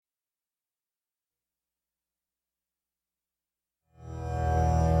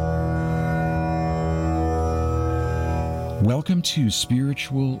Welcome to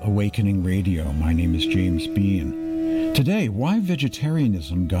Spiritual Awakening Radio. My name is James Bean. Today, why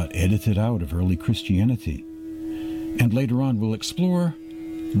vegetarianism got edited out of early Christianity. And later on, we'll explore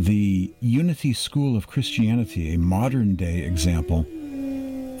the Unity School of Christianity, a modern-day example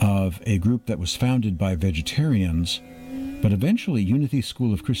of a group that was founded by vegetarians, but eventually Unity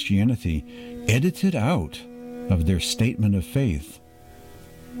School of Christianity edited out of their statement of faith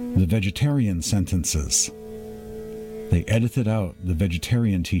the vegetarian sentences. They edited out the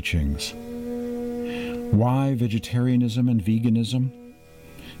vegetarian teachings. Why vegetarianism and veganism?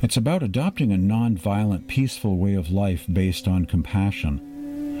 It's about adopting a non-violent, peaceful way of life based on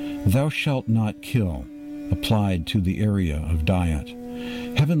compassion. Thou shalt not kill, applied to the area of diet.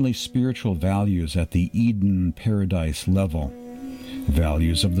 Heavenly spiritual values at the Eden paradise level.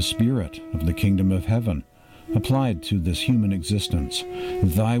 Values of the spirit, of the kingdom of heaven, applied to this human existence.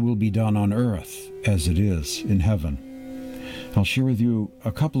 Thy will be done on earth as it is in heaven. I'll share with you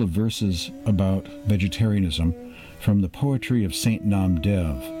a couple of verses about vegetarianism from the poetry of Saint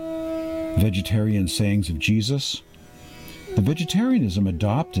Namdev. Vegetarian sayings of Jesus. The vegetarianism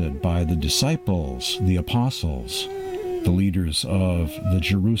adopted by the disciples, the apostles, the leaders of the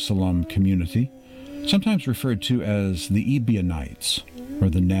Jerusalem community, sometimes referred to as the Ebionites or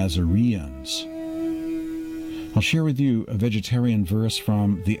the Nazareans. I'll share with you a vegetarian verse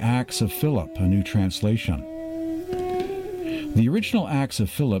from the Acts of Philip, a new translation. The original Acts of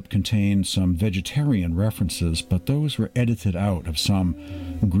Philip contained some vegetarian references, but those were edited out of some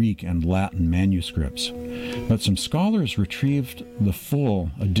Greek and Latin manuscripts. But some scholars retrieved the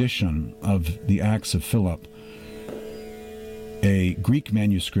full edition of the Acts of Philip, a Greek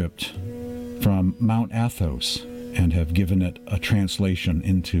manuscript from Mount Athos, and have given it a translation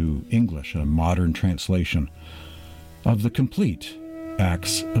into English, a modern translation of the complete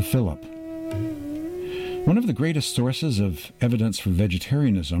Acts of Philip. One of the greatest sources of evidence for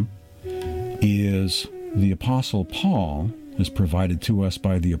vegetarianism is the Apostle Paul, is provided to us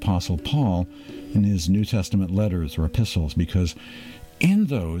by the Apostle Paul in his New Testament letters or epistles, because in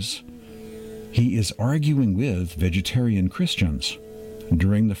those he is arguing with vegetarian Christians.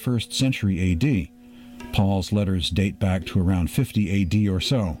 During the 1st century A.D., Paul's letters date back to around 50 A.D. or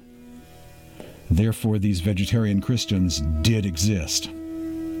so. Therefore, these vegetarian Christians did exist.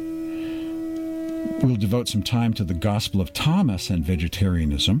 We'll devote some time to the Gospel of Thomas and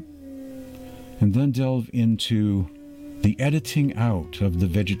vegetarianism, and then delve into the editing out of the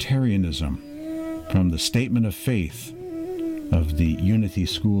vegetarianism from the statement of faith of the Unity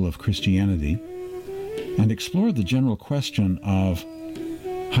School of Christianity, and explore the general question of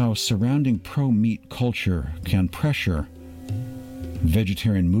how surrounding pro-meat culture can pressure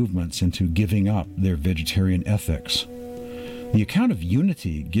vegetarian movements into giving up their vegetarian ethics. The account of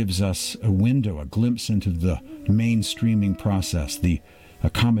Unity gives us a window, a glimpse into the mainstreaming process, the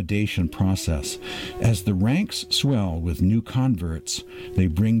accommodation process. As the ranks swell with new converts, they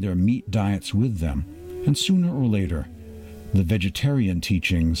bring their meat diets with them, and sooner or later, the vegetarian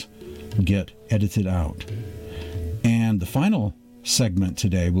teachings get edited out. And the final segment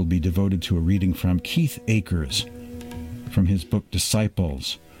today will be devoted to a reading from Keith Akers, from his book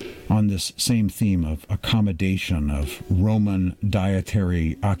Disciples, on this same theme of accommodation, of Roman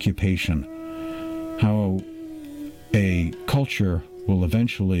dietary occupation, how a culture will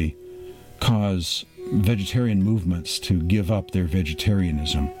eventually cause vegetarian movements to give up their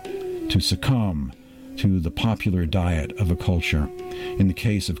vegetarianism, to succumb to the popular diet of a culture. In the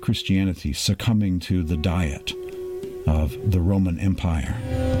case of Christianity, succumbing to the diet of the Roman Empire.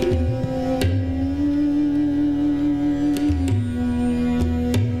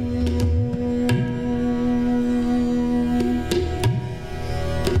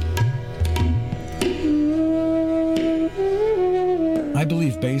 I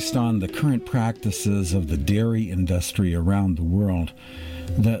believe, based on the current practices of the dairy industry around the world,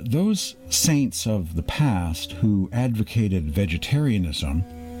 that those saints of the past who advocated vegetarianism,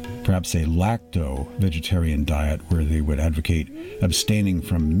 perhaps a lacto-vegetarian diet where they would advocate abstaining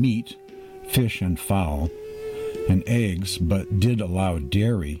from meat, fish and fowl, and eggs, but did allow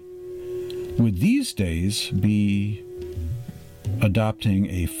dairy, would these days be adopting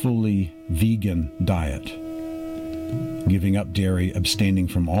a fully vegan diet, giving up dairy, abstaining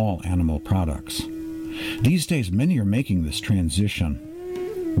from all animal products. These days, many are making this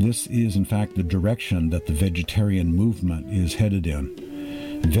transition. This is, in fact, the direction that the vegetarian movement is headed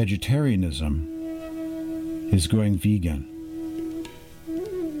in. Vegetarianism is going vegan.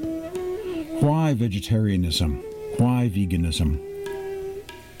 Why vegetarianism? Why veganism?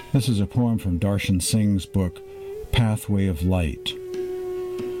 This is a poem from Darshan Singh's book, Pathway of Light.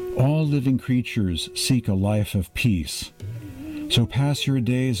 All living creatures seek a life of peace, So pass your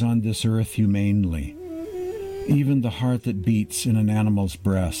days on this earth humanely. Even the heart that beats in an animal's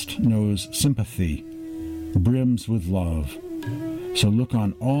breast knows sympathy, brims with love. So look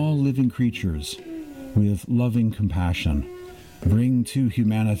on all living creatures with loving compassion. Bring to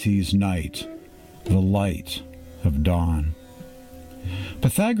humanity's night the light of dawn.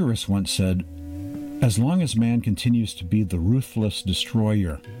 Pythagoras once said, as long as man continues to be the ruthless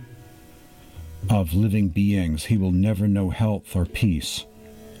destroyer of living beings, he will never know health or peace.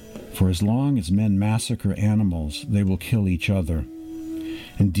 For as long as men massacre animals, they will kill each other.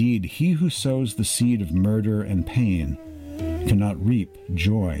 Indeed, he who sows the seed of murder and pain cannot reap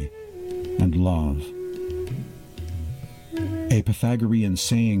joy and love. A Pythagorean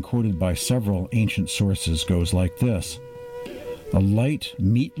saying quoted by several ancient sources goes like this: a light,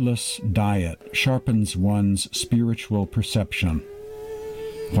 meatless diet sharpens one's spiritual perception,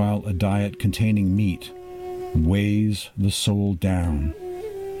 while a diet containing meat weighs the soul down.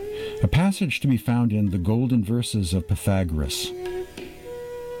 A passage to be found in the Golden Verses of Pythagoras,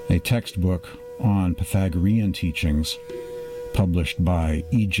 a textbook on Pythagorean teachings published by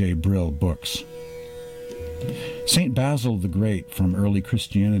E.J. Brill Books. St. Basil the Great from early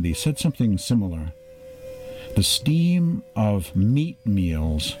Christianity said something similar. The steam of meat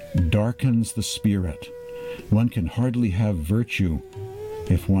meals darkens the spirit. One can hardly have virtue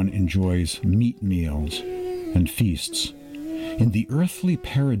if one enjoys meat meals and feasts. In the earthly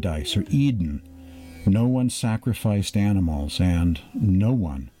paradise or Eden, no one sacrificed animals and no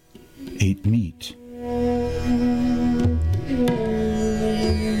one ate meat.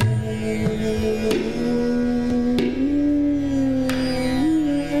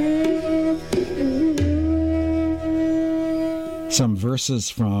 Some verses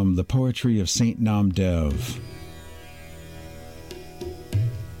from the poetry of Saint Namdev.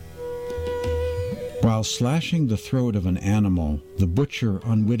 While slashing the throat of an animal, the butcher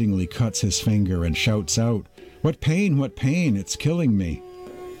unwittingly cuts his finger and shouts out, what pain, it's killing me."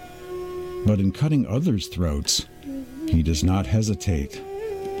 But in cutting others' throats, he does not hesitate.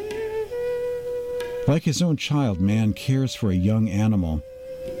 Like his own child, man cares for a young animal,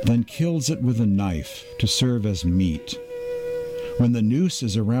 then kills it with a knife to serve as meat. When the noose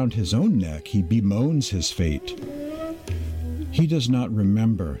is around his own neck, he bemoans his fate. He does not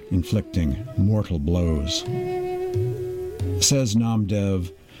remember inflicting mortal blows. Says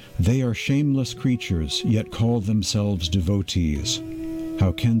Namdev, "They are shameless creatures, yet call themselves devotees.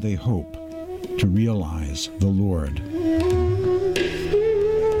 How can they hope to realize the Lord?"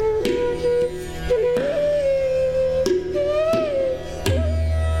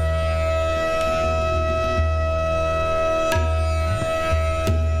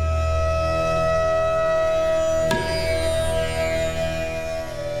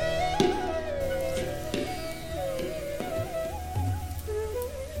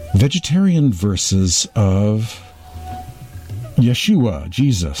 Vegetarian verses of Yeshua,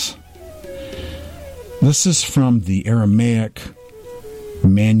 Jesus. This is from the Aramaic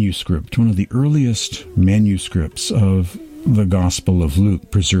manuscript, one of the earliest manuscripts of the Gospel of Luke,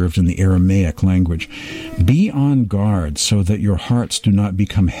 preserved in the Aramaic language. "Be on guard so that your hearts do not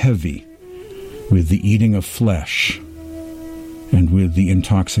become heavy with the eating of flesh, and with the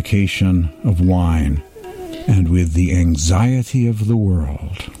intoxication of wine, and with the anxiety of the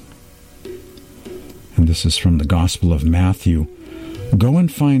world." And this is from the Gospel of Matthew. "Go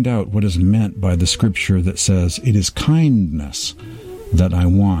and find out what is meant by the scripture that says, 'It is kindness that I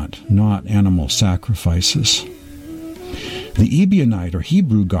want, not animal sacrifices.'" The Ebionite or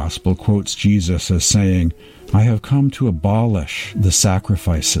Hebrew Gospel quotes Jesus as saying, "I have come to abolish the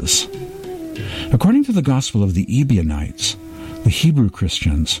sacrifices." According to the Gospel of the Ebionites, the Hebrew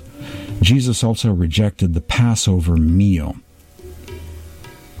Christians, Jesus also rejected the Passover meal.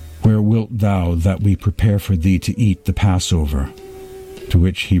 "Where wilt thou that we prepare for thee to eat the Passover?" To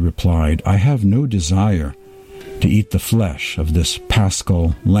which he replied, "I have no desire to eat the flesh of this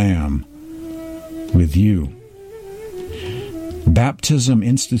paschal lamb with you." Baptism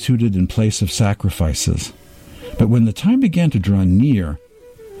instituted in place of sacrifices. But when the time began to draw near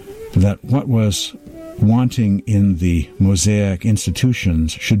that what was wanting in the Mosaic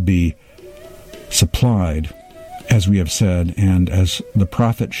institutions should be supplied, as we have said, and as the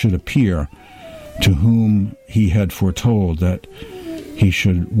prophet should appear, to whom he had foretold that he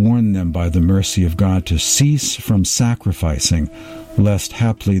should warn them by the mercy of God to cease from sacrificing, lest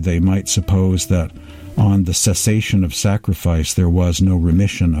haply they might suppose that on the cessation of sacrifice there was no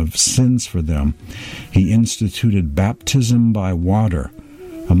remission of sins for them, he instituted baptism by water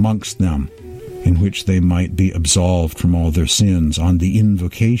amongst them, in which they might be absolved from all their sins on the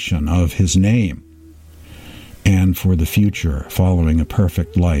invocation of his name. and for the future, following a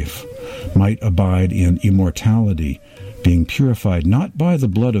perfect life, might abide in immortality, being purified not by the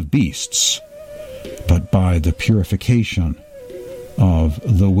blood of beasts, but by the purification of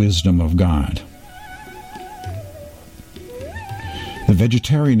the wisdom of God. The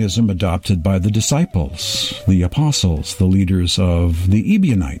vegetarianism adopted by the disciples, the apostles, the leaders of the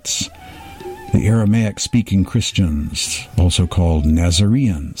Ebionites, the Aramaic-speaking Christians, also called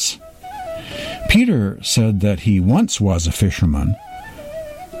Nazareans. Peter said that he once was a fisherman,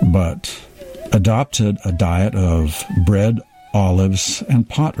 but adopted a diet of bread, olives, and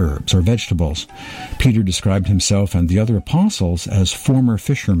pot herbs, or vegetables. Peter described himself and the other apostles as former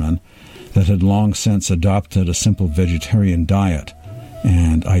fishermen that had long since adopted a simple vegetarian diet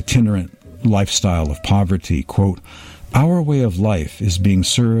and itinerant lifestyle of poverty. Quote, "Our way of life is being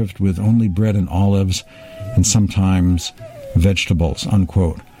served with only bread and olives and sometimes vegetables,"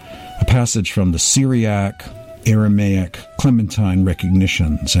 unquote. A passage from the Syriac, Aramaic, Clementine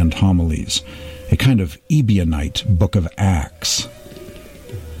recognitions and homilies, a kind of Ebionite book of Acts.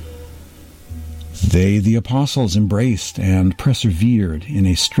 They, the apostles, embraced and persevered in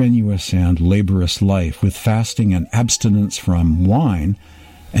a strenuous and laborious life with fasting and abstinence from wine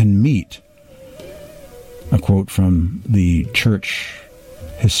and meat. A quote from the church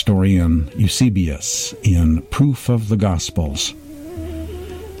historian Eusebius in Proof of the Gospels.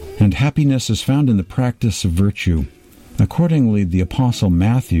 And happiness is found in the practice of virtue. Accordingly, the apostle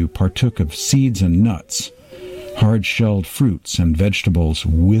Matthew partook of seeds and nuts, hard-shelled fruits and vegetables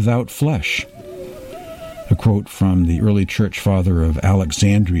without flesh. A quote from the early church father of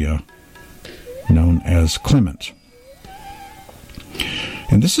Alexandria, known as Clement.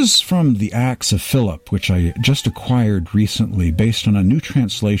 And this is from the Acts of Philip, which I just acquired recently, based on a new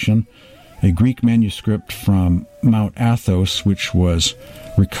translation, a Greek manuscript from Mount Athos, which was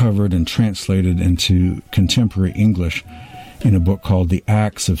recovered and translated into contemporary English in a book called The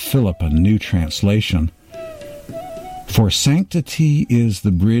Acts of Philip, a new translation. "For sanctity is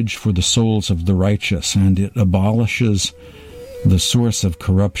the bridge for the souls of the righteous, and it abolishes the source of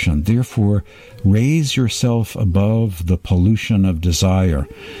corruption. Therefore, raise yourself above the pollution of desire.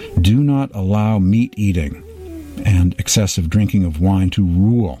 Do not allow meat eating and excessive drinking of wine to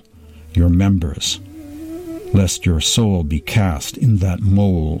rule your members, lest your soul be cast in that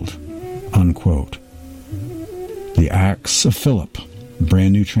mold," unquote. The Acts of Philip,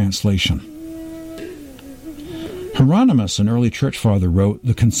 brand new translation. Hieronymus, an early church father, wrote,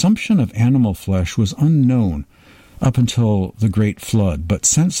 "The consumption of animal flesh was unknown up until the Great Flood, but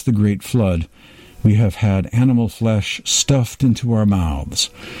since the Great Flood, we have had animal flesh stuffed into our mouths.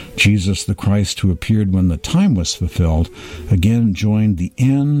 Jesus the Christ, who appeared when the time was fulfilled, again joined the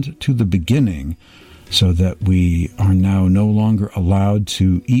end to the beginning, so that we are now no longer allowed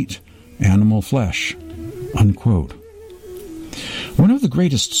to eat animal flesh," unquote. One of the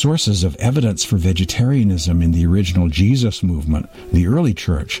greatest sources of evidence for vegetarianism in the original Jesus movement, the early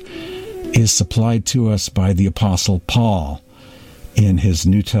church, is supplied to us by the Apostle Paul in his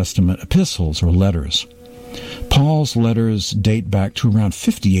New Testament epistles or letters. Paul's letters date back to around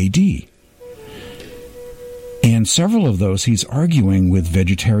 50 AD. And several of those he's arguing with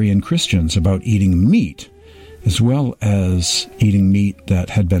vegetarian Christians about eating meat, as well as eating meat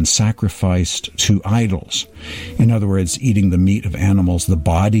that had been sacrificed to idols. In other words, eating the meat of animals, the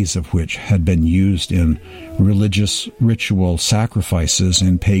bodies of which had been used in religious ritual sacrifices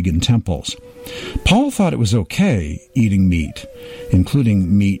in pagan temples. Paul thought it was okay eating meat,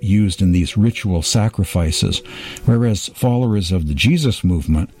 including meat used in these ritual sacrifices, whereas followers of the Jesus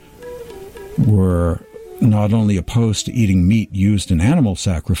movement were not only opposed to eating meat used in animal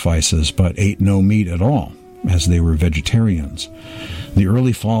sacrifices, but ate no meat at all, as they were vegetarians. The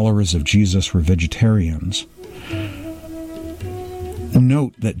early followers of Jesus were vegetarians.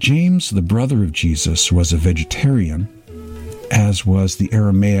 Note that James, the brother of Jesus, was a vegetarian, as was the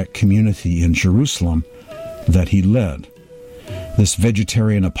Aramaic community in Jerusalem that he led. This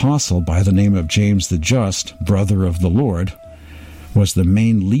vegetarian apostle, by the name of James the Just, brother of the Lord, was the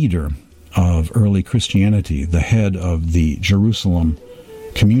main leader of early Christianity, the head of the Jerusalem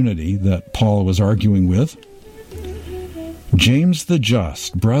community that Paul was arguing with. James the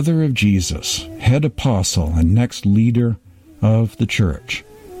Just, brother of Jesus, head apostle and next leader of the church.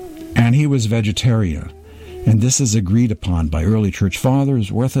 And he was vegetarian. And this is agreed upon by early church fathers,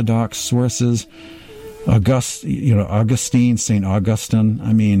 Orthodox sources, Augustine, St. Augustine.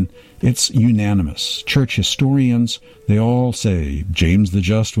 I mean, it's unanimous. Church historians, they all say James the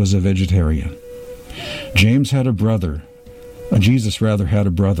Just was a vegetarian. James had a brother. Jesus had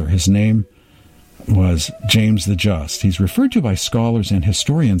a brother. His name was James the Just. He's referred to by scholars and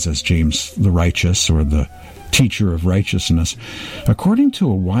historians as James the Righteous or the teacher of righteousness. According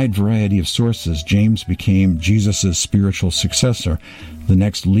to a wide variety of sources, James became Jesus' spiritual successor, the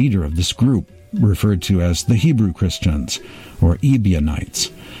next leader of this group, referred to as the Hebrew Christians, or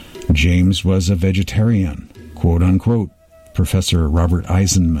Ebionites. James was a vegetarian, quote-unquote, Professor Robert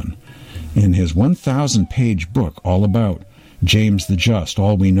Eisenman. In his 1,000-page book all about James the Just,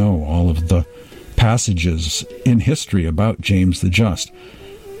 all we know, all of the passages in history about James the Just,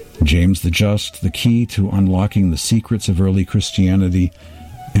 James the Just, the key to unlocking the secrets of early Christianity,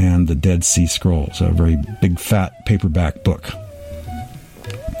 and the Dead Sea Scrolls, a very big, fat paperback book.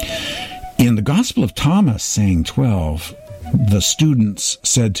 In the Gospel of Thomas, saying 12, the students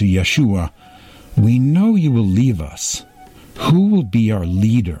said to Yeshua, "We know you will leave us. Who will be our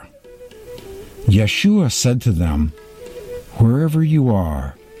leader?" Yeshua said to them, "Wherever you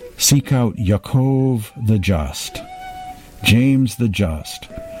are, seek out Yaakov the Just, James the Just.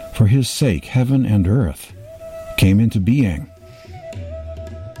 For his sake, heaven and earth came into being."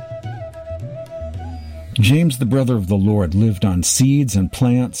 James, the brother of the Lord, lived on seeds and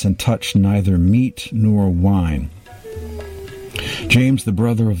plants and touched neither meat nor wine. James, the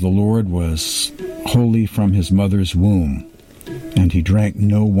brother of the Lord, was holy from his mother's womb, and he drank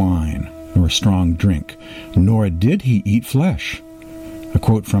no wine nor strong drink, nor did he eat flesh. A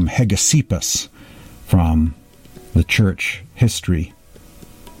quote from Hegesippus from the church history.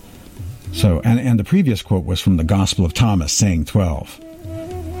 So, and the previous quote was from the Gospel of Thomas, saying 12.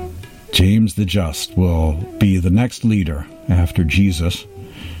 James the Just will be the next leader after Jesus,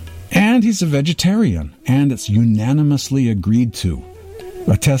 and he's a vegetarian, and it's unanimously agreed to,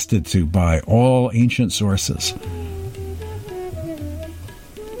 attested to by all ancient sources.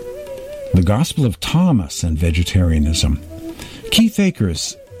 The Gospel of Thomas and Vegetarianism. Keith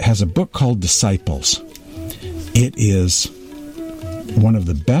Akers has a book called Disciples. It is one of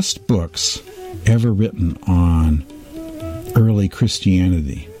the best books ever written on early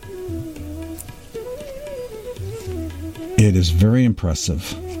Christianity. It is very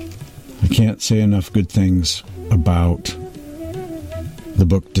impressive. I can't say enough good things about the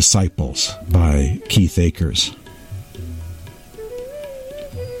book Disciples by Keith Akers.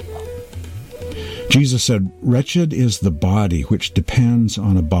 Jesus said, "Wretched is the body which depends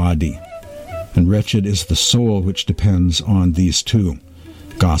on a body, and wretched is the soul which depends on these two."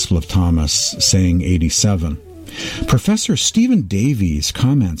 Gospel of Thomas, saying 87. Professor Stephen Davies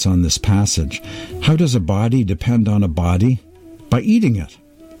comments on this passage. How does a body depend on a body? By eating it.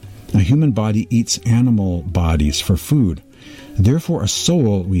 A human body eats animal bodies for food. Therefore, a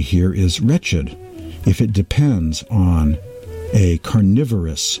soul, we hear, is wretched if it depends on a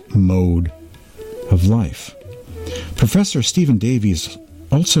carnivorous mode of life. Professor Stephen Davies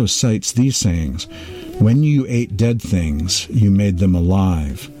also cites these sayings. When you ate dead things, you made them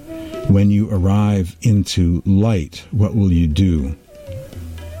alive. When you arrive into light, what will you do?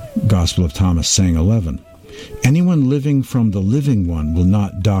 Gospel of Thomas, saying 11. Anyone living from the living one will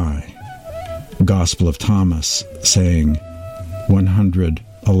not die. Gospel of Thomas, saying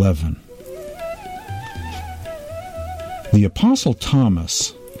 111. The Apostle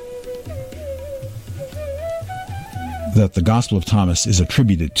Thomas, that the Gospel of Thomas is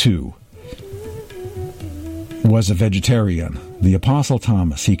attributed to, was a vegetarian. The Apostle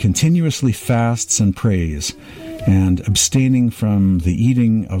Thomas, he continuously fasts and prays, and abstaining from the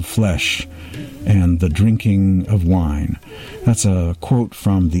eating of flesh and the drinking of wine. That's a quote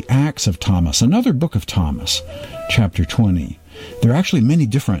from the Acts of Thomas, another book of Thomas, chapter 20. There are actually many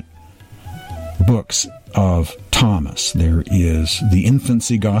different books of Thomas. There is the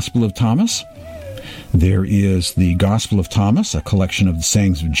Infancy Gospel of Thomas. There is the Gospel of Thomas, a collection of the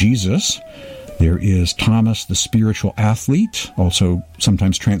sayings of Jesus. There is Thomas the Spiritual Athlete, also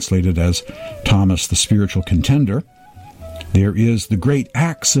sometimes translated as Thomas the Spiritual Contender. There is the Great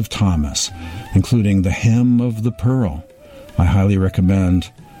Acts of Thomas, including the Hymn of the Pearl. I highly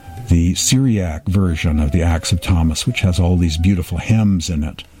recommend the Syriac version of the Acts of Thomas, which has all these beautiful hymns in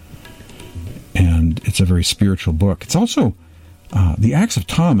it. And it's a very spiritual book. It's also, the Acts of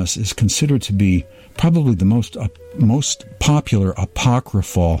Thomas is considered to be probably the most popular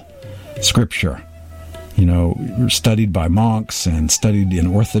apocryphal scripture, studied by monks and studied in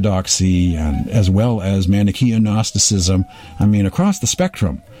Orthodoxy, and as well as Manichaean Gnosticism. Across the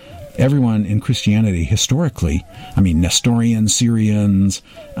spectrum, everyone in Christianity historically, Nestorian Syrians,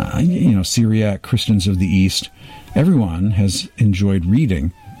 Syriac Christians of the East, everyone has enjoyed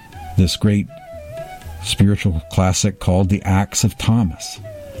reading this great spiritual classic called the Acts of Thomas.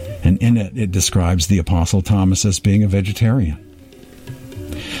 And in it, it describes the Apostle Thomas as being a vegetarian.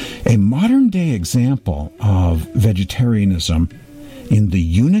 A modern-day example of vegetarianism in the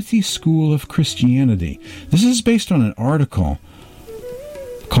Unity School of Christianity. This is based on an article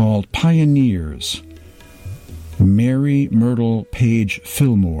called Pioneers. Mary Myrtle Page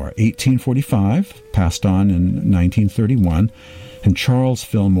Fillmore, 1845, passed on in 1931, and Charles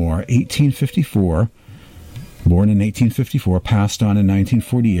Fillmore, 1854, born in 1854, passed on in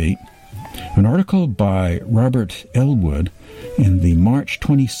 1948. An article by Robert Elwood in the March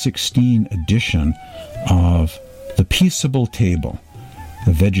 2016 edition of The Peaceable Table,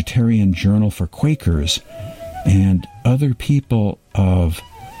 the Vegetarian Journal for Quakers and Other People of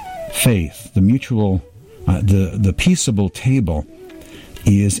Faith. The Peaceable Table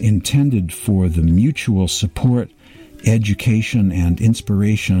is intended for the mutual support, education, and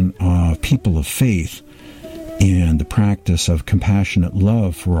inspiration of people of faith in the practice of compassionate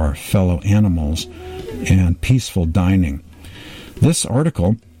love for our fellow animals and peaceful dining. This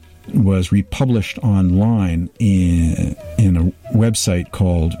article was republished online in a website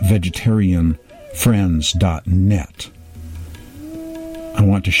called vegetarianfriends.net. I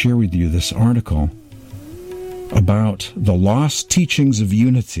want to share with you this article about the lost teachings of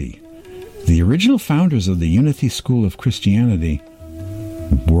unity. The original founders of the Unity School of Christianity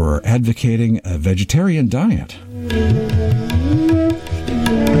were advocating a vegetarian diet.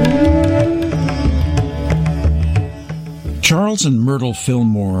 Charles and Myrtle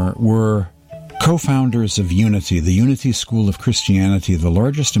Fillmore were co-founders of Unity, the Unity School of Christianity, the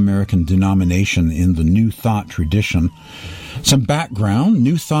largest American denomination in the New Thought tradition. Some background: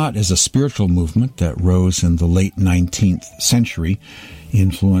 New Thought is a spiritual movement that rose in the late 19th century,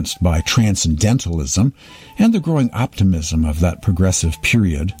 influenced by Transcendentalism and the growing optimism of that progressive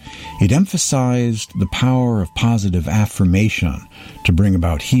period. It emphasized the power of positive affirmation to bring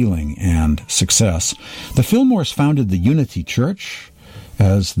about healing and success. The Fillmores founded the Unity Church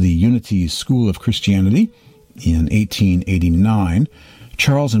as the Unity School of Christianity in 1889.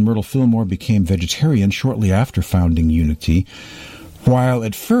 Charles and Myrtle Fillmore became vegetarian shortly after founding Unity. While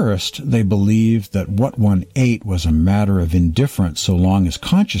at first they believed that what one ate was a matter of indifference so long as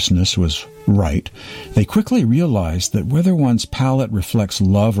consciousness was right, they quickly realized that whether one's palate reflects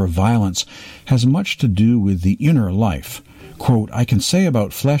love or violence has much to do with the inner life. Quote, "I can say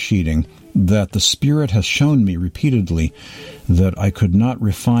about flesh eating that the Spirit has shown me repeatedly that I could not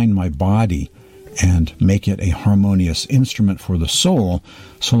refine my body and make it a harmonious instrument for the soul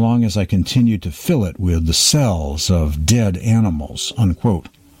so long as I continued to fill it with the cells of dead animals," unquote.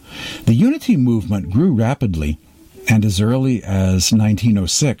 The Unity movement grew rapidly, and as early as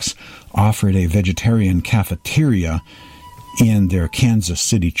 1906 offered a vegetarian cafeteria in their Kansas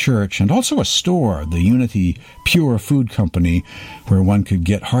City church, and also a store, the Unity Pure Food Company, where one could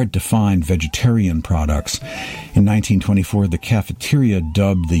get hard-to-find vegetarian products. In 1924, the cafeteria,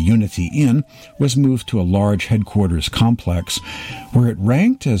 dubbed the Unity Inn, was moved to a large headquarters complex, where it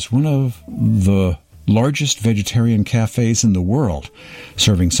ranked as one of the largest vegetarian cafes in the world,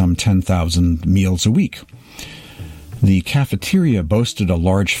 serving some 10,000 meals a week. The cafeteria boasted a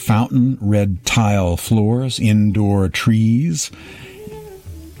large fountain, red tile floors, indoor trees,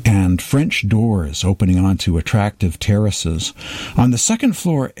 and French doors opening onto attractive terraces. On the second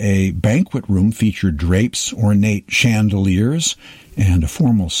floor, a banquet room featured drapes, ornate chandeliers, and a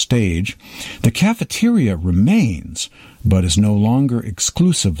formal stage. The cafeteria remains, but is no longer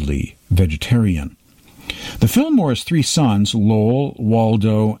exclusively vegetarian. The Fillmores' three sons, Lowell,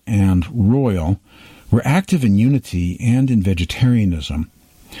 Waldo, and Royal, were active in Unity and in vegetarianism.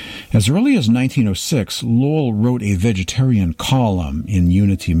 As early as 1906, Lowell wrote a vegetarian column in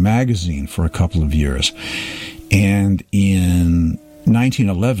Unity magazine for a couple of years, and in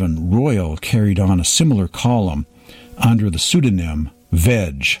 1911, Royal carried on a similar column under the pseudonym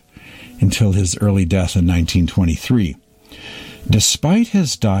Veg until his early death in 1923. Despite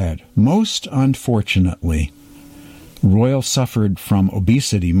his diet, most unfortunately, Royal suffered from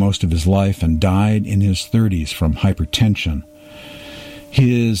obesity most of his life and died in his 30s from hypertension.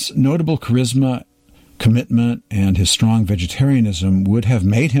 His notable charisma, commitment, and his strong vegetarianism would have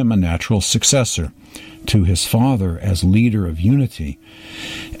made him a natural successor to his father as leader of Unity.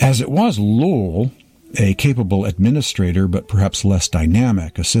 As it was, Lowell, a capable administrator but perhaps less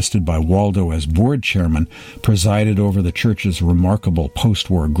dynamic, assisted by Waldo as board chairman, presided over the church's remarkable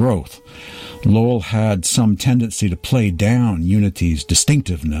post-war growth. Lowell had some tendency to play down Unity's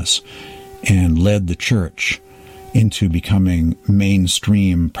distinctiveness and led the church into becoming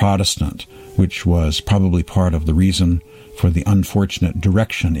mainstream Protestant, which was probably part of the reason for the unfortunate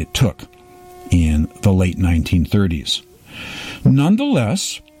direction it took in the late 1930s.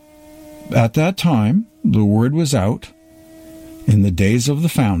 Nonetheless, at that time, the word was out in the days of the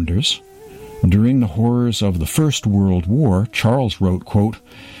founders During the horrors of the First World War, Charles wrote, quote,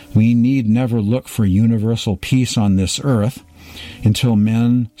 "We need never look for universal peace on this earth until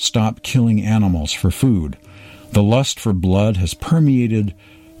men stop killing animals for food. The lust for blood has permeated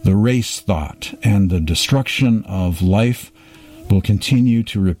the race thought, and the destruction of life will continue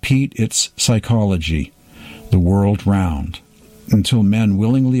to repeat its psychology the world round, until men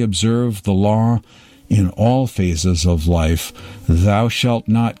willingly observe the law in all phases of life, thou shalt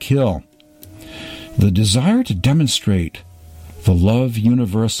not kill. The desire to demonstrate the love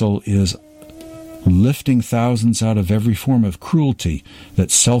universal is lifting thousands out of every form of cruelty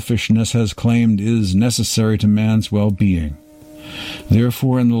that selfishness has claimed is necessary to man's well-being.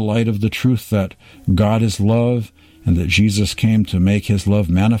 Therefore, in the light of the truth that God is love and that Jesus came to make his love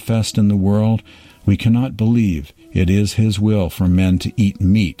manifest in the world, we cannot believe it is his will for men to eat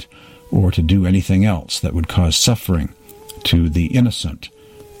meat or to do anything else that would cause suffering to the innocent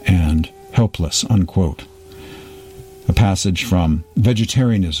and helpless," unquote. A passage from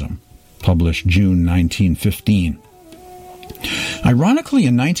Vegetarianism, published June 1915. Ironically,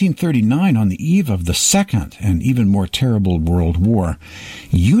 in 1939, on the eve of the Second and even more terrible World War,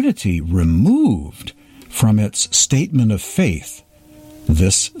 Unity removed from its statement of faith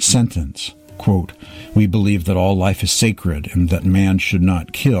this sentence, quote, "We believe that all life is sacred and that man should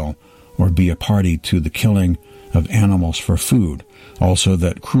not kill or be a party to the killing of animals for food. Also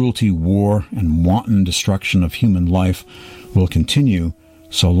that cruelty, war, and wanton destruction of human life will continue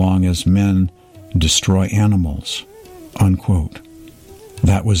so long as men destroy animals," unquote.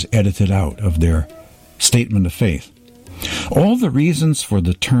 That was edited out of their statement of faith. All the reasons for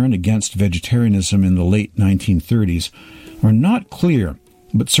the turn against vegetarianism in the late 1930s are not clear,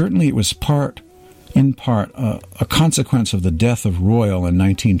 but certainly it was in part a consequence of the death of Royal in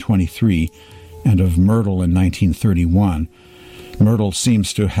 1923 and of Myrtle in 1931. Myrtle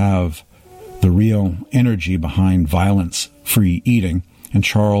seems to have the real energy behind violence-free eating, and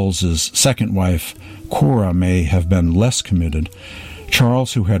Charles's second wife, Cora, may have been less committed.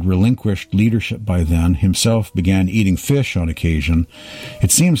 Charles, who had relinquished leadership by then, himself began eating fish on occasion.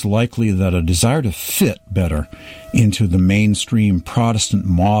 It seems likely that a desire to fit better into the mainstream Protestant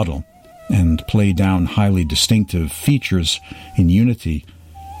model and play down highly distinctive features in Unity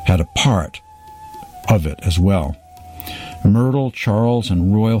had a part of it as well. Myrtle, Charles,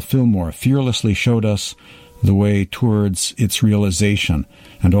 and Royal Fillmore fearlessly showed us the way towards its realization,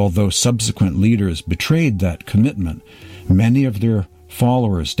 and although subsequent leaders betrayed that commitment, many of their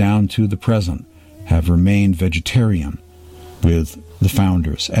followers down to the present have remained vegetarian with the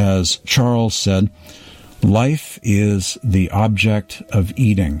founders. As Charles said, "Life is the object of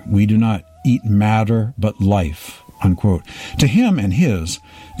eating. We do not eat matter but life," unquote. To him and his,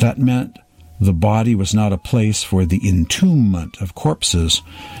 that meant the body was not a place for the entombment of corpses,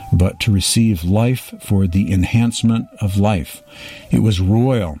 but to receive life for the enhancement of life. It was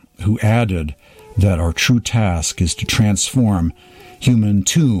Royal who added that our true task is to transform human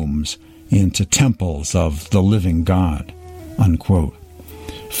tombs into temples of the living God, unquote.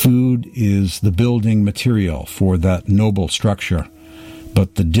 Food is the building material for that noble structure,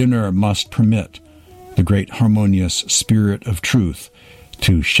 but the dinner must permit the great harmonious spirit of truth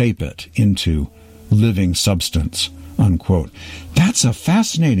to shape it into living substance, unquote. That's a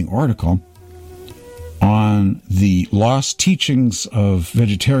fascinating article on the lost teachings of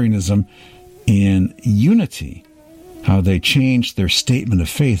vegetarianism in Unity, how they changed their statement of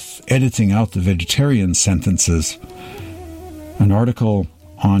faith, editing out the vegetarian sentences. An article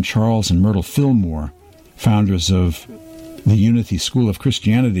on Charles and Myrtle Fillmore, founders of the Unity School of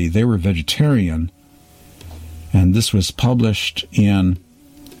Christianity. They were vegetarian, and this was published in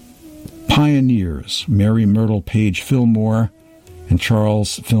Pioneers, Mary Myrtle Page Fillmore and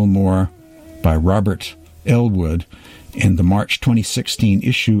Charles Fillmore, by Robert Elwood, in the March 2016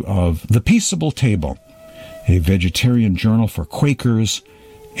 issue of The Peaceable Table, a vegetarian journal for Quakers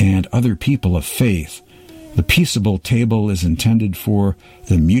and other people of faith. The Peaceable Table is intended for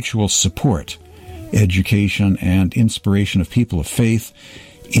the mutual support, education, and inspiration of people of faith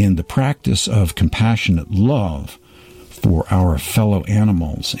in the practice of compassionate love for our fellow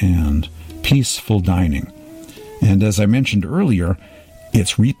animals and peaceful dining. And as I mentioned earlier,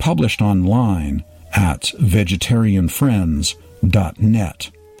 it's republished online at vegetarianfriends.net.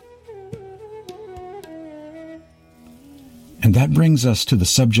 And that brings us to the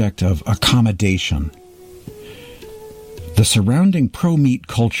subject of accommodation. The surrounding pro-meat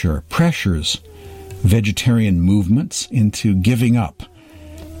culture pressures vegetarian movements into giving up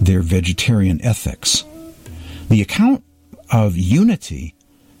their vegetarian ethics. The account of Unity,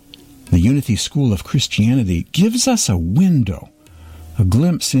 the Unity School of Christianity, gives us a window a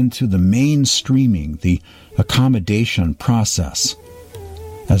glimpse into the mainstreaming, the accommodation process.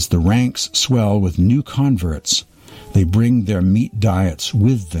 As the ranks swell with new converts, they bring their meat diets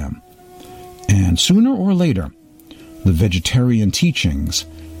with them. And sooner or later, the vegetarian teachings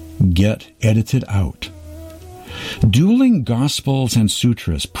get edited out. Dueling Gospels and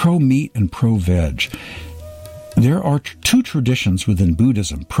Sutras, pro-meat and pro-veg. There are two traditions within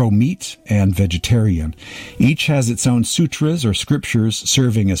Buddhism, pro-meat and vegetarian. Each has its own sutras or scriptures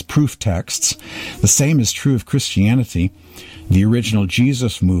serving as proof texts. The same is true of Christianity. The original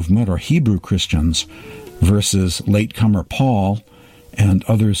Jesus movement, or Hebrew Christians, versus latecomer Paul and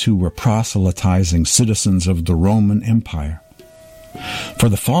others who were proselytizing citizens of the Roman Empire. For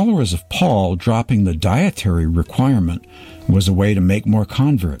the followers of Paul, dropping the dietary requirement was a way to make more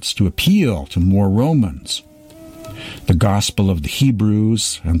converts, to appeal to more Romans. The Gospel of the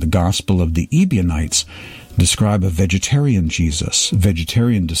Hebrews and the Gospel of the Ebionites describe a vegetarian Jesus,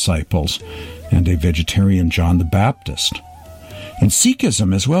 vegetarian disciples, and a vegetarian John the Baptist. In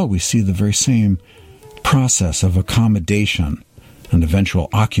Sikhism as well, we see the very same process of accommodation and eventual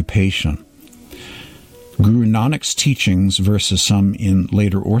occupation. Guru Nanak's teachings versus some in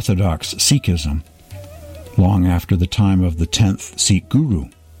later Orthodox Sikhism, long after the time of the 10th Sikh Guru.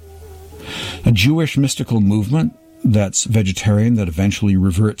 A Jewish mystical movement that's vegetarian that eventually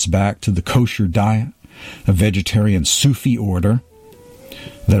reverts back to the kosher diet, a vegetarian Sufi order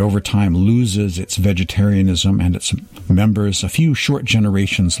that over time loses its vegetarianism, and its members a few short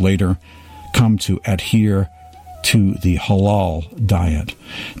generations later come to adhere to the halal diet.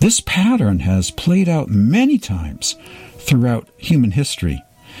 This pattern has played out many times throughout human history.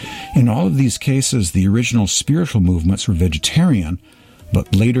 In all of these cases, the original spiritual movements were vegetarian,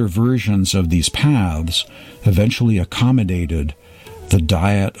 but later versions of these paths eventually accommodated the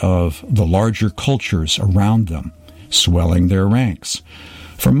diet of the larger cultures around them, swelling their ranks.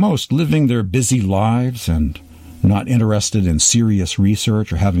 For most, living their busy lives and not interested in serious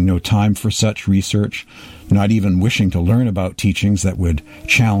research or having no time for such research, not even wishing to learn about teachings that would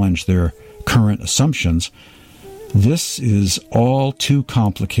challenge their current assumptions, this is all too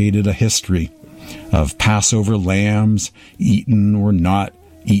complicated a history of Passover lambs, eaten or not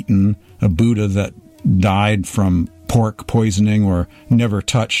eaten, a Buddha that died from pork poisoning or never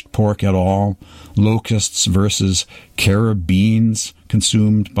touched pork at all, locusts versus carob beans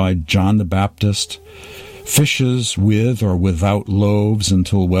consumed by John the Baptist, fishes with or without loaves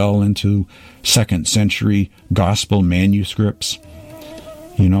until well into 2nd century gospel manuscripts.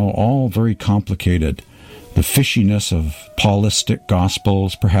 All very complicated. The fishiness of Paulistic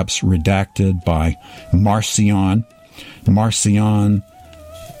gospels, perhaps redacted by Marcion. Marcion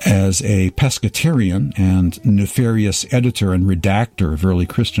as a pescatarian and nefarious editor and redactor of early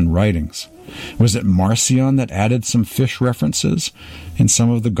Christian writings. Was it Marcion that added some fish references in some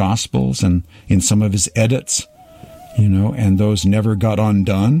of the Gospels and in some of his edits, and those never got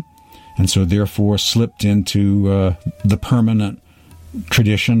undone, and so therefore slipped into the permanent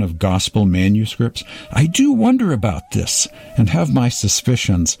tradition of gospel manuscripts? I do wonder about this and have my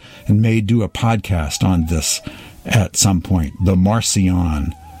suspicions, and may do a podcast on this at some point, the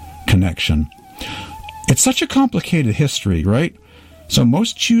Marcion connection. It's such a complicated history, right? So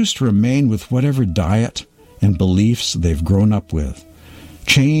most choose to remain with whatever diet and beliefs they've grown up with.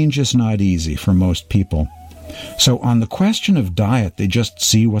 Change is not easy for most people. So on the question of diet, they just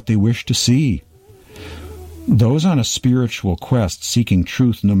see what they wish to see. Those on a spiritual quest seeking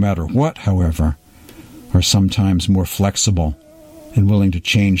truth no matter what, however, are sometimes more flexible and willing to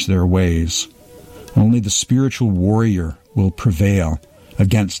change their ways. Only the spiritual warrior will prevail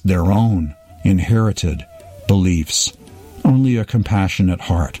against their own inherited beliefs. Only a compassionate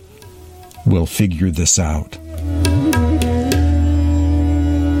heart will figure this out.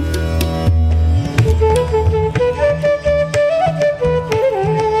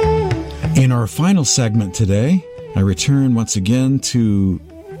 In our final segment today, I return once again to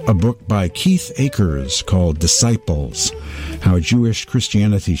a book by Keith Akers called Disciples, How Jewish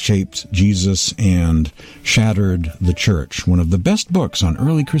Christianity Shaped Jesus and Shattered the Church. One of the best books on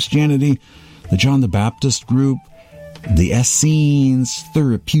early Christianity, the John the Baptist group, the Essenes,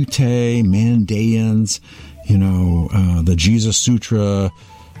 Therapeutae, Mandaeans, the Jesus Sutra,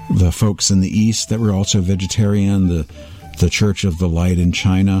 the folks in the East that were also vegetarian, the Church of the Light in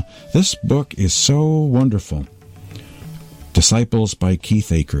China. This book is so wonderful. Disciples by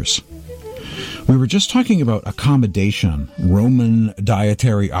Keith Akers. We were just talking about accommodation, Roman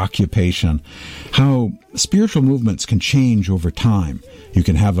dietary occupation, how spiritual movements can change over time. You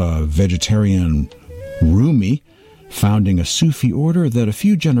can have a vegetarian Rumi founding a Sufi order that a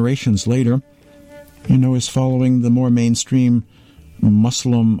few generations later, is following the more mainstream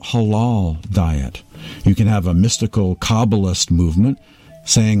Muslim halal diet. You can have a mystical Kabbalist movement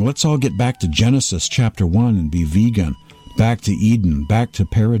saying, let's all get back to Genesis chapter 1 and be vegan, back to Eden, back to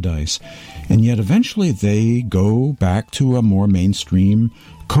paradise. And yet eventually they go back to a more mainstream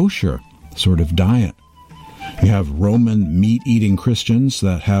kosher sort of diet. You have Roman meat-eating Christians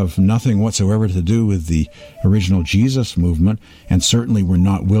that have nothing whatsoever to do with the original Jesus movement, and certainly were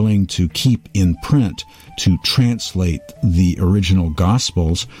not willing to keep in print to translate the original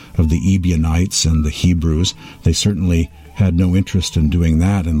Gospels of the Ebionites and the Hebrews. They certainly had no interest in doing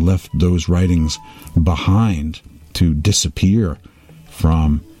that and left those writings behind to disappear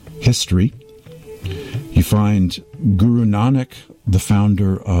from history. You find Guru Nanak, the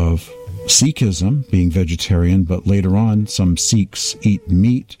founder of Sikhism, being vegetarian, but later on some Sikhs eat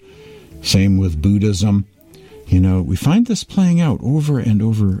meat. Same with Buddhism. We find this playing out over and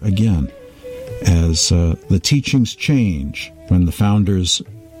over again as the teachings change when the founders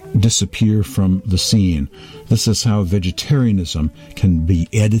disappear from the scene. This is how vegetarianism can be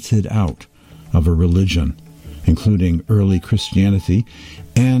edited out of a religion, including early Christianity.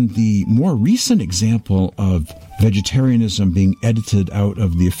 And the more recent example of vegetarianism being edited out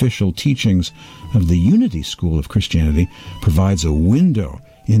of the official teachings of the Unity School of Christianity provides a window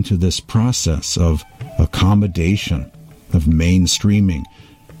into this process of accommodation, of mainstreaming,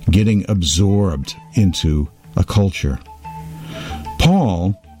 getting absorbed into a culture.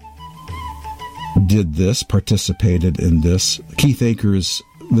 Paul did this, participated in this. Keith Akers,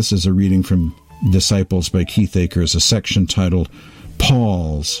 this is a reading from Disciples by Keith Akers, a section titled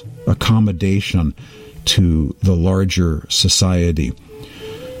Paul's Accommodation to the Larger Society.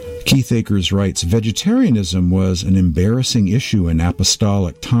 Keith Akers writes, vegetarianism was an embarrassing issue in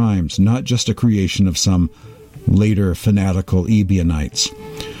apostolic times, not just a creation of some later fanatical Ebionites.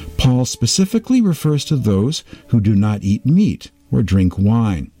 Paul specifically refers to those who do not eat meat or drink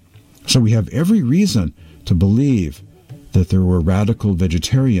wine. So we have every reason to believe that there were radical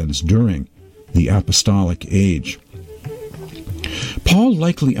vegetarians during the apostolic age. Paul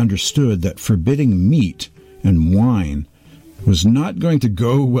likely understood that forbidding meat and wine was not going to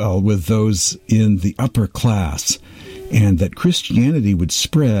go well with those in the upper class, and that Christianity would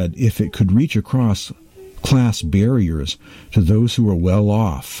spread if it could reach across class barriers to those who were well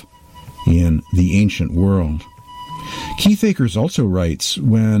off in the ancient world. Keith Akers also writes,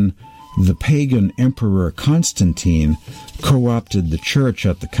 when the pagan emperor Constantine co-opted the church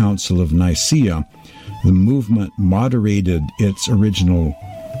at the Council of Nicaea, the movement moderated its original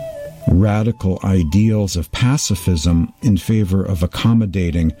radical ideals of pacifism in favor of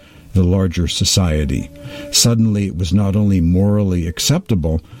accommodating the larger society. Suddenly it was not only morally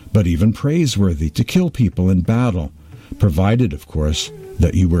acceptable, but even praiseworthy to kill people in battle, provided, of course,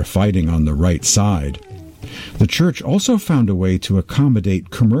 that you were fighting on the right side. The church also found a way to accommodate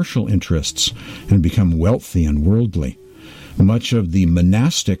commercial interests and become wealthy and worldly. Much of the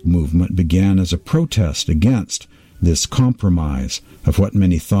monastic movement began as a protest against this compromise of what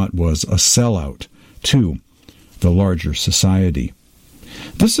many thought was a sellout to the larger society.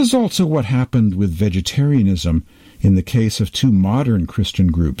 This is also what happened with vegetarianism in the case of two modern Christian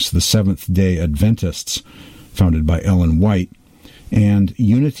groups, the Seventh-day Adventists, founded by Ellen White, and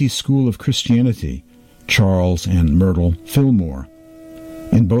Unity School of Christianity, Charles and Myrtle Fillmore.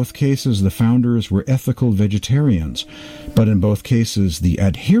 In both cases, the founders were ethical vegetarians, but in both cases, the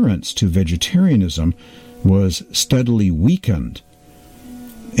adherence to vegetarianism was steadily weakened,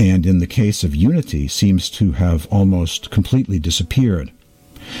 and in the case of Unity, seems to have almost completely disappeared.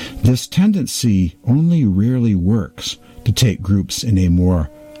 This tendency only rarely works to take groups in a more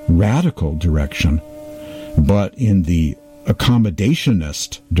radical direction, but in the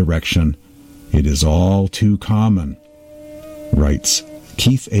accommodationist direction, it is all too common, writes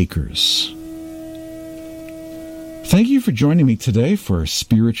Keith Akers. Thank you for joining me today for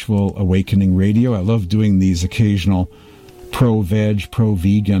Spiritual Awakening Radio. I love doing these occasional pro-veg,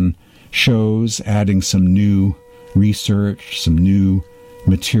 pro-vegan shows, adding some new research, some new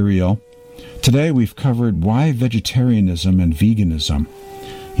material. Today we've covered why vegetarianism and veganism,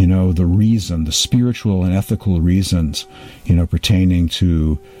 the reason, the spiritual and ethical reasons, pertaining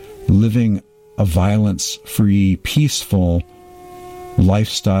to living a violence-free, peaceful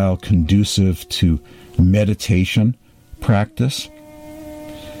lifestyle conducive to meditation practice.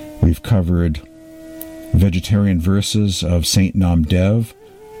 We've covered vegetarian verses of Saint Namdev,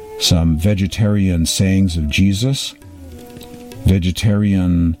 some vegetarian sayings of Jesus,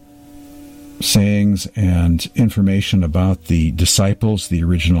 vegetarian sayings and information about the disciples, the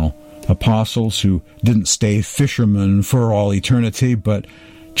original apostles, who didn't stay fishermen for all eternity, but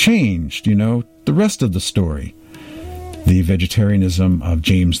changed, the rest of the story. the vegetarianism of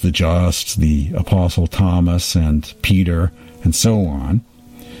James the Just, the Apostle Thomas, and Peter, and so on.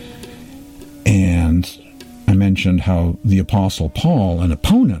 And I mentioned how the Apostle Paul, an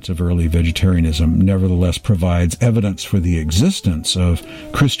opponent of early vegetarianism, nevertheless provides evidence for the existence of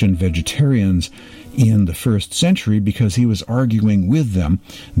Christian vegetarians in the first century because he was arguing with them.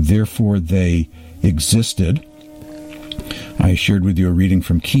 Therefore, they existed. I shared with you a reading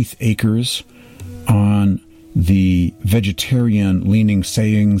from Keith Akers on the vegetarian-leaning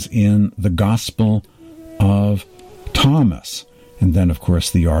sayings in the Gospel of Thomas. And then, of course,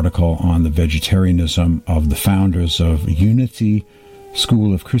 the article on the vegetarianism of the founders of Unity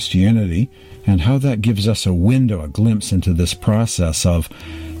School of Christianity, and how that gives us a window, a glimpse into this process of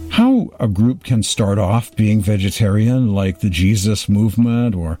how a group can start off being vegetarian, like the Jesus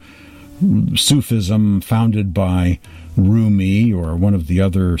movement or Sufism founded by Rumi or one of the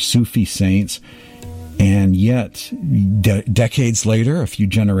other Sufi saints, and yet decades later, a few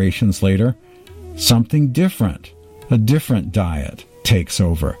generations later, something different, a different diet takes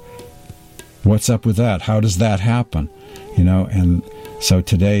over. What's up with that? How does that happen? And so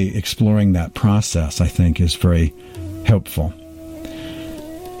today exploring that process, I think, is very helpful.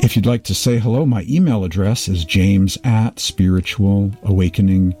 If you'd like to say hello, my email address is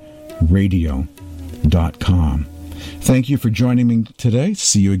james@spiritualawakeningradio.com. Thank you for joining me today.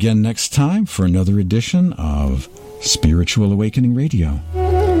 See you again next time for another edition of Spiritual Awakening Radio.